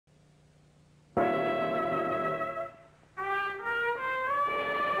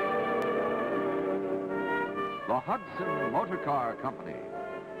Hudson-Motor-Car Company,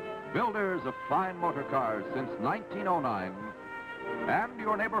 builders of fine motor cars since 1909, and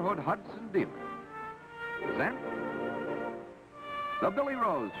your neighborhood Hudson dealer, present The Billy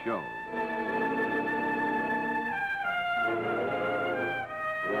Rose Show.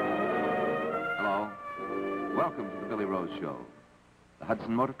 Hello. Welcome to The Billy Rose Show. The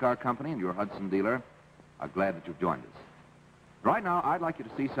Hudson Motor Car Company and your Hudson dealer are glad that you've joined us. Right now, I'd like you to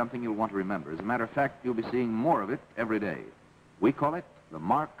see something you'll want to remember. As a matter of fact, you'll be seeing more of it every day. We call it the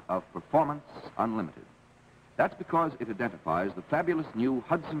Mark of Performance Unlimited. That's because it identifies the fabulous new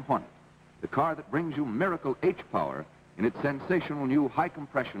Hudson Hornet, the car that brings you miracle H-power in its sensational new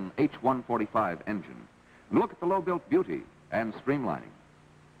high-compression H145 engine. And look at the low-built beauty and streamlining.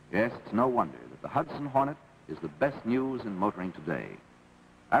 Yes, it's no wonder that the Hudson Hornet is the best news in motoring today.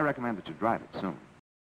 I recommend that you drive it soon.